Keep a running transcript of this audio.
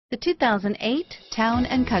The 2008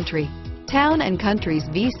 Town & Country. Town & Country's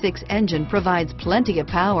V6 engine provides plenty of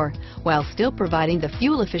power while still providing the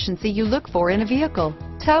fuel efficiency you look for in a vehicle.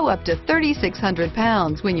 Tow up to 3,600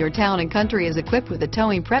 pounds when your Town & Country is equipped with a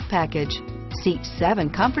towing prep package. Seat 7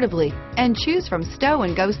 comfortably and choose from stow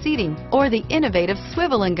and go seating or the innovative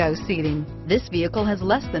swivel and go seating. This vehicle has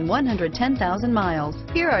less than 110,000 miles.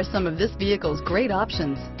 Here are some of this vehicle's great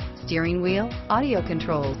options: steering wheel audio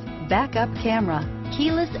controls, backup camera,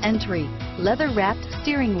 keyless entry, leather-wrapped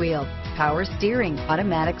steering wheel, power steering,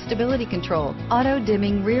 automatic stability control,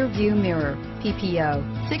 auto-dimming rear view mirror, PPO,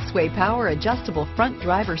 6-way power adjustable front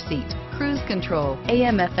driver seat, cruise control,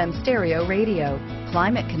 AM/FM stereo radio,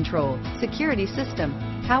 climate control, security system,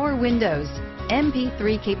 power windows,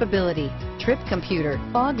 MP3 capability, trip computer,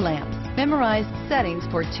 fog lamps, memorized settings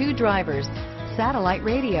for 2 drivers, satellite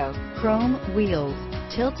radio, chrome wheels,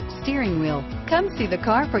 tilt steering wheel. Come see the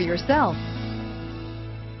car for yourself.